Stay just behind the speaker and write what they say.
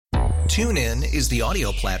TuneIn is the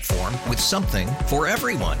audio platform with something for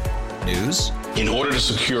everyone. News. In order to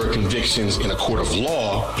secure convictions in a court of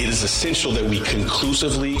law, it is essential that we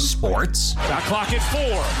conclusively. Sports. Shot clock at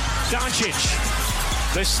 4.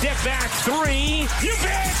 Doncic. The step back 3. You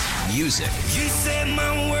bet. Music. You set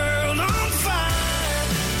my world on fire.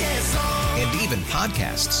 Yes, and even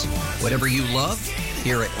podcasts. Whatever you love,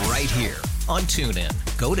 hear it right here on TuneIn.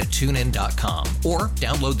 Go to TuneIn.com or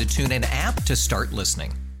download the TuneIn app to start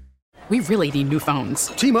listening. We really need new phones.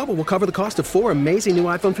 T-Mobile will cover the cost of 4 amazing new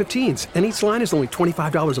iPhone 15s, and each line is only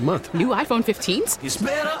 $25 a month. New iPhone 15s? it's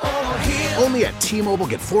better over here. Only at T-Mobile,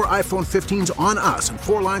 get 4 iPhone 15s on us and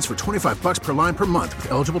 4 lines for $25 per line per month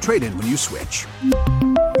with eligible trade-in when you switch.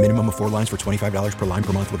 Minimum of 4 lines for $25 per line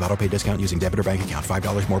per month with autopay discount using debit or bank account.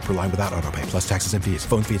 $5 more per line without autopay, plus taxes and fees.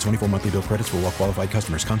 Phone fee at 24 monthly bill credits for well-qualified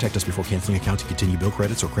customers. Contact us before canceling account to continue bill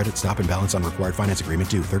credits or credit stop and balance on required finance agreement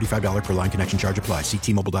due. $35 per line connection charge applies. See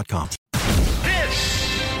T-Mobile.com.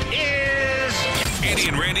 Andy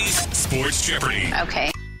and Randy's Sports Jeopardy.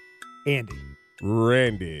 Okay. Andy.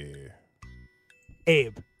 Randy.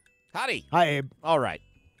 Abe. Howdy. Hi, Abe. All right.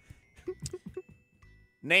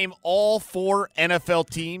 Name all 4 NFL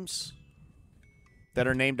teams that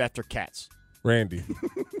are named after cats. Randy.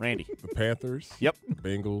 Randy. The Panthers. Yep.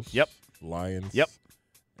 Bengals. Yep. Lions. Yep.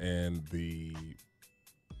 And the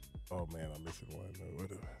oh man, I'm missing one.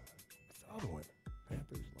 What's the other one?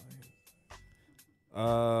 Panthers, Lions.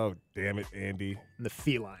 Oh, damn it, Andy. The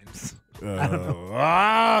felines. I don't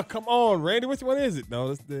know. Come on, Randy. Which one is it?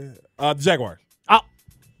 No, that's the Jaguars. Oh,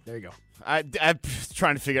 there you go. I'm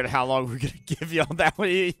trying to figure out how long we're going to give you on that one.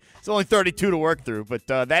 It's only 32 to work through, but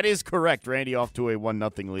that is correct. Randy off to a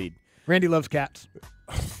 1-0 lead. Randy loves cats.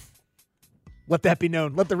 Let that be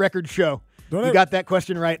known. Let the record show. You got that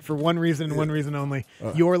question right for one reason and one reason only.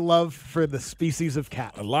 Your love for the species of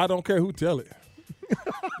cat. A lie don't care who tell it.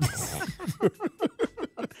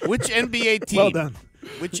 Which NBA team? Well done.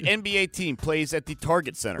 Which NBA team plays at the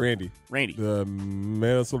Target Center? Randy. The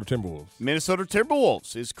Minnesota Timberwolves. Minnesota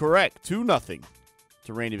Timberwolves is correct. 2-0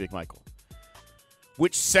 to Randy McMichael.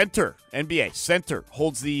 Which center, NBA center,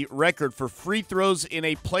 holds the record for free throws in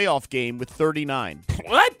a playoff game with 39?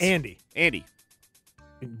 What? Andy.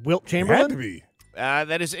 Wilt Chamberlain? It had to be.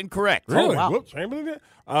 That is incorrect. Really? Oh, wow. Wilt Chamberlain?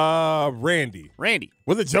 Randy.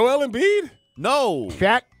 Was it Joel Embiid? No.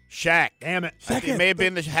 Shaq. Damn it. It may have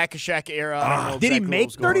been the Hack-a-Shaq era. I don't know Did he exactly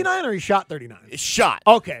make 39 or he shot 39? Shot.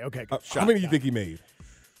 Okay. How many do you think he made?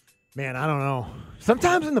 Man, I don't know.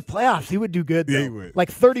 Sometimes in the playoffs, he would do good, though. Yeah, he would.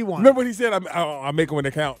 Like 31. Remember when he said, I'll make them when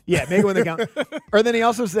they count? Yeah, make it when they count. Or then he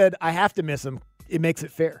also said, I have to miss them. It makes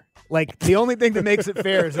it fair. Like, the only thing that makes it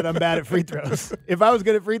fair is that I'm bad at free throws. If I was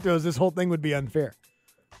good at free throws, this whole thing would be unfair.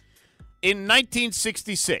 In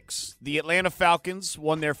 1966, the Atlanta Falcons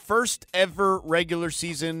won their first ever regular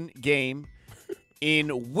season game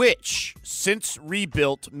in which since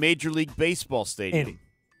rebuilt Major League Baseball stadium?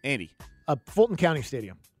 Andy. Fulton County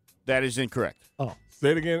Stadium. That is incorrect. Oh.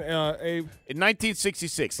 Say it again, Abe. In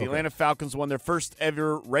 1966, the Atlanta Falcons won their first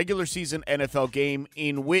ever regular season NFL game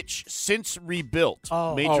in which since rebuilt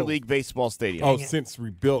Major League Baseball stadium. Since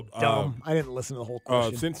rebuilt. Dumb. I didn't listen to the whole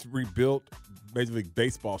question. Since rebuilt Major League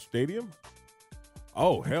Baseball stadium?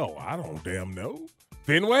 Oh, hell, I don't damn know.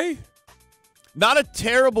 Fenway? Not a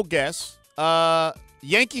terrible guess.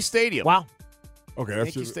 Yankee Stadium. Wow. Okay,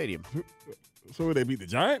 that's Yankee Stadium. So would they beat the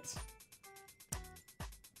Giants?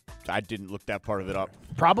 I didn't look that part of it up.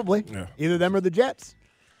 Probably. Yeah. Either them or the Jets.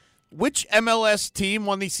 Which MLS team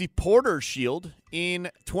won the Supporters Shield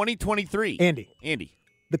in 2023? Andy.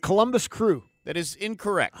 The Columbus Crew. That is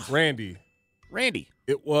incorrect. Randy.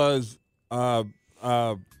 It was the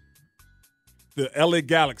LA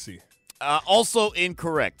Galaxy. Also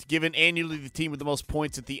incorrect. Given annually the team with the most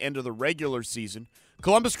points at the end of the regular season.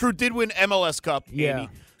 Columbus Crew did win MLS Cup, Andy,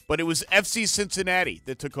 but it was FC Cincinnati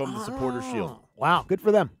that took home the Supporters Shield. Wow, good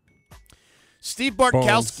for them. Steve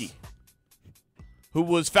Bartkowski, who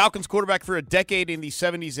was Falcons quarterback for a decade in the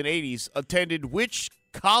 70s and 80s, attended which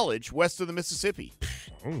college west of the Mississippi?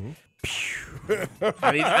 I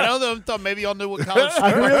thought maybe y'all knew what college.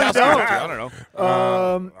 I really don't. I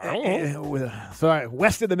don't know. Sorry,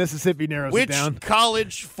 west of the Mississippi narrows it down. Which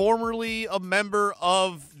college formerly a member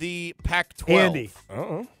of the Pac-12? Andy.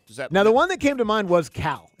 Now, the one that came to mind was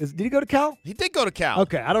Cal. Did he go to Cal? He did go to Cal.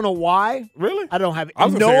 Okay, I don't know why. Really? I don't have I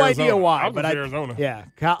was no idea why. But Arizona. Yeah,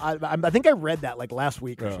 Cal, I think I read that like last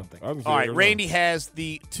week or something. All right, Arizona. Randy has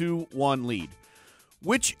the 2-1 lead.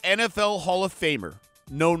 Which NFL Hall of Famer,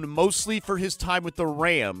 known mostly for his time with the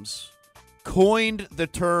Rams, coined the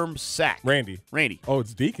term sack? Randy. Oh,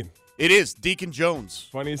 it's Deacon. It is Deacon Jones.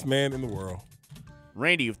 Funniest man in the world.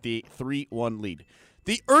 Randy with the 3-1 lead.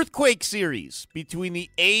 The earthquake series between the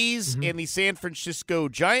A's and the San Francisco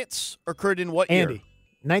Giants occurred in what year? Andy,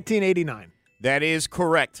 1989. That is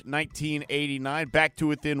correct. 1989. Back to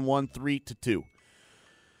within 1, 3-2.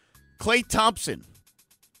 Klay Thompson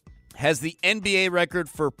has the NBA record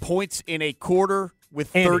for points in a quarter with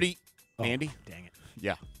 30. Oh, Andy? Dang it.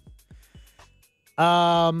 Yeah.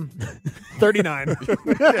 39.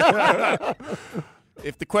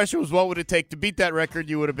 If the question was what would it take to beat that record,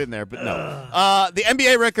 you would have been there, but no. The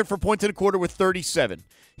NBA record for points in a quarter with 37.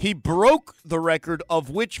 He broke the record of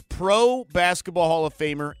which pro basketball Hall of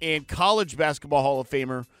Famer and college basketball Hall of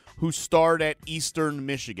Famer who starred at Eastern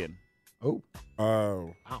Michigan? Oh.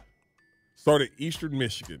 Wow. Started Eastern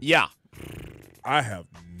Michigan. Yeah. I have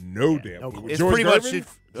no damn clue. It's George pretty Gervin? much.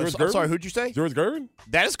 George I'm Gervin? sorry, who'd you say? George Gervin?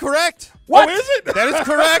 That is correct. What? Oh, is it? That is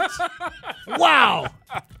correct. Wow.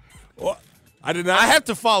 Well, I did not. I have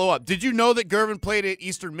to follow up. Did you know that Gervin played at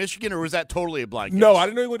Eastern Michigan, or was that totally a blind guess? No, I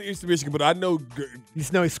didn't know he went to Eastern Michigan, but I know. You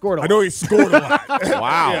just know he scored a lot. I know he scored a lot.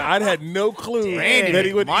 Wow. Yeah, I had no clue Dang, that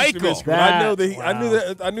he went to Eastern Michael. Michigan. But I know that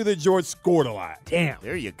Wow. I knew that George scored a lot. Damn.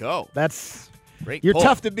 There you go. That's Great You're pull.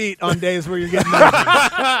 tough to beat on days where you're getting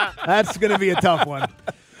nothing. That's going to be a tough one.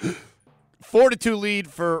 4-2 lead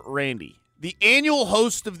for Randy. The annual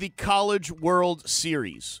host of the College World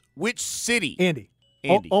Series. Which city? Andy.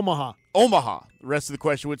 Omaha. Omaha. The rest of the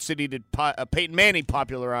question, which city did Peyton Manning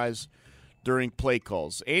popularize during play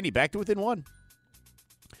calls? Andy, back to within 1.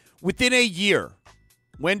 Within a year,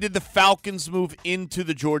 when did the Falcons move into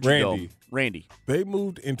the Georgia Dome? Randy. They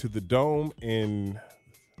moved into the Dome in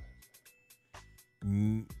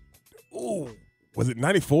was it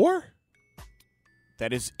 94?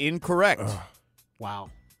 That is incorrect.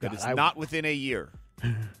 Wow. That is not within a year.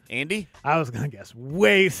 Andy? I was going to guess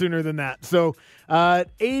way sooner than that. So,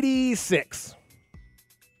 86.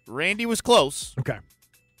 Randy was close. Okay.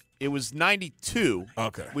 It was 92.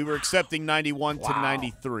 Okay. We were accepting 91 to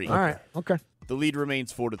 93. All right. Okay. The lead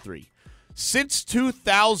remains 4-3. Since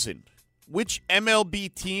 2000, which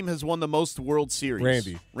MLB team has won the most World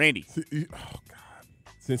Series? Randy. Oh God.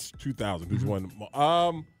 Since 2000, who's won?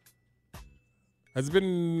 Has it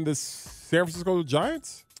been the San Francisco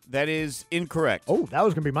Giants? That is incorrect. Oh, that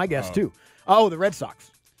was going to be my guess too. Oh, the Red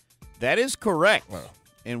Sox. That is correct. Wow.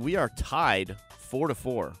 And we are tied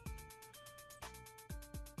 4-4.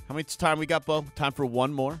 How much time we got, Bo? Time for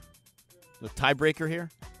one more? The tiebreaker here?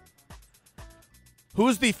 Who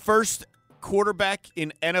is the first quarterback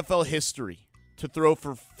in NFL history to throw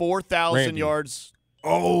for 4,000 yards?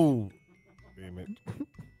 Oh. Damn it.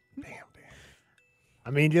 I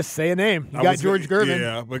mean, just say a name. You got George Gervin.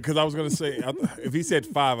 Yeah, because I was going to say, if he said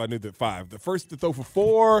 5, I knew that 5. The first to throw for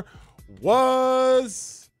 4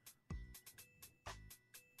 was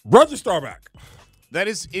Roger Staubach. That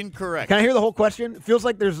is incorrect. Can I hear the whole question? It feels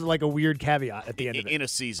like there's like a weird caveat at the end of it. In a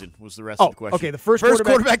season was the rest of the question. Okay, the first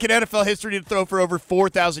quarterback in NFL history to throw for over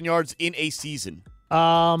 4,000 yards in a season.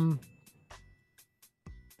 Fran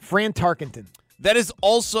Tarkenton. That is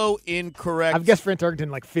also incorrect. I've guessed Fran Tarkenton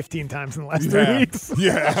like 15 times in the last 3 weeks.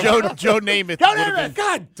 Yeah. Joe Namath.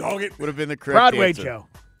 God dog it. Would have been the correct Broadway answer. Joe.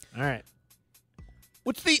 All right.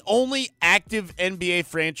 What's the only active NBA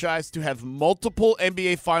franchise to have multiple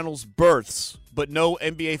NBA Finals berths but no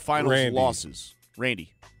NBA Finals losses?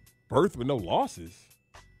 Randy. Berth but no losses?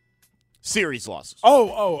 Series losses.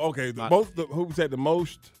 Oh, okay. Who's had the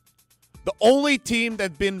most? The only team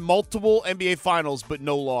that's been multiple NBA Finals but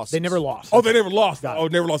no losses. They never lost. Oh, they never lost. Got it. Oh,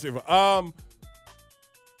 never lost. Oh,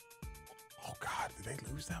 God. Did they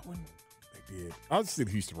lose that one? They did. I'll just say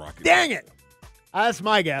the Houston Rockets. Dang it. That's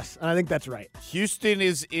my guess, and I think that's right. Houston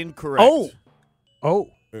is incorrect. Oh.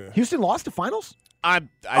 Yeah. Houston lost the finals? I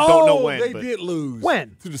don't know when. They did lose.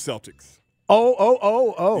 When? To the Celtics.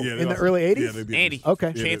 Oh. Yeah, in the early 80s? Yeah, they did. Andy,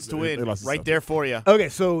 okay. Chance to win. lost Right there for you. Okay,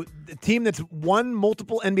 so the team that's won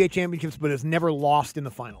multiple NBA championships but has never lost in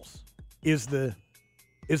the finals is the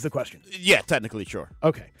question. Yeah, technically, sure.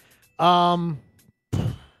 Okay. All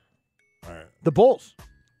right. The Bulls.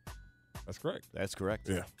 That's correct. That's correct.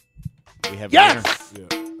 Yeah. We have Yes! Yeah,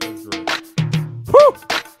 that's correct. Woo!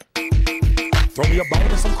 Throw me a ball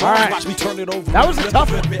and some All right. watch me turn it over. That was a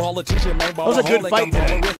tough one. Politician, man, That was a good fight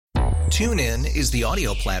today. TuneIn is the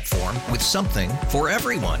audio platform with something for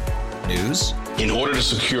everyone. News. In order to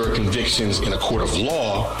secure convictions in a court of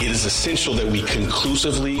law, it is essential that we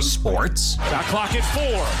conclusively. Sports. Shot clock at 4.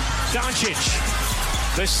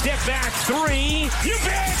 Doncic. The step back 3. You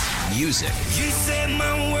bet. Music. You set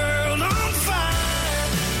my world on fire.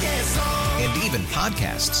 Yes, and even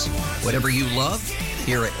podcasts. Whatever you love,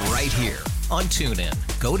 hear it right here on TuneIn.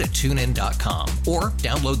 Go to TuneIn.com or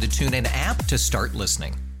download the TuneIn app to start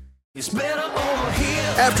listening. It's better over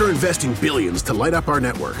here. After investing billions to light up our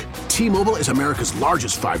network, T-Mobile is America's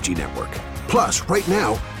largest 5G network. Plus, right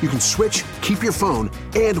now, you can switch, keep your phone,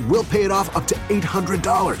 and we'll pay it off up to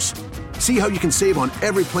 $800. See how you can save on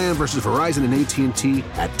every plan versus Verizon and AT&T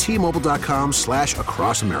at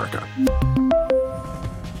T-Mobile.com/across America.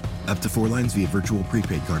 Up to 4 lines via virtual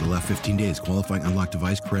prepaid card. Allow 15 days. Qualifying unlocked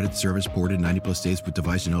device credit service ported 90-plus days with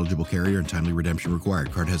device and eligible carrier and timely redemption required.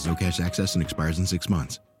 Card has no cash access and expires in 6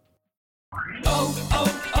 months.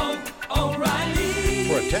 O'Reilly.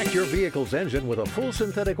 Protect your vehicle's engine with a full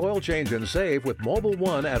synthetic oil change and save with Mobile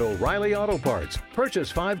One at O'Reilly Auto Parts. Purchase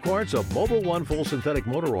 5 quarts of Mobile One full synthetic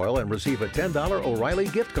motor oil and receive a $10 O'Reilly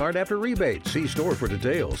gift card after rebate. See store for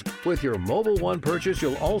details. With your Mobile One purchase,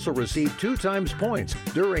 you'll also receive 2 times points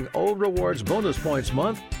during O Rewards Bonus Points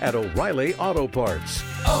Month at O'Reilly Auto Parts.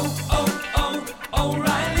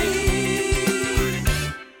 O'Reilly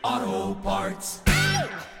Auto Parts.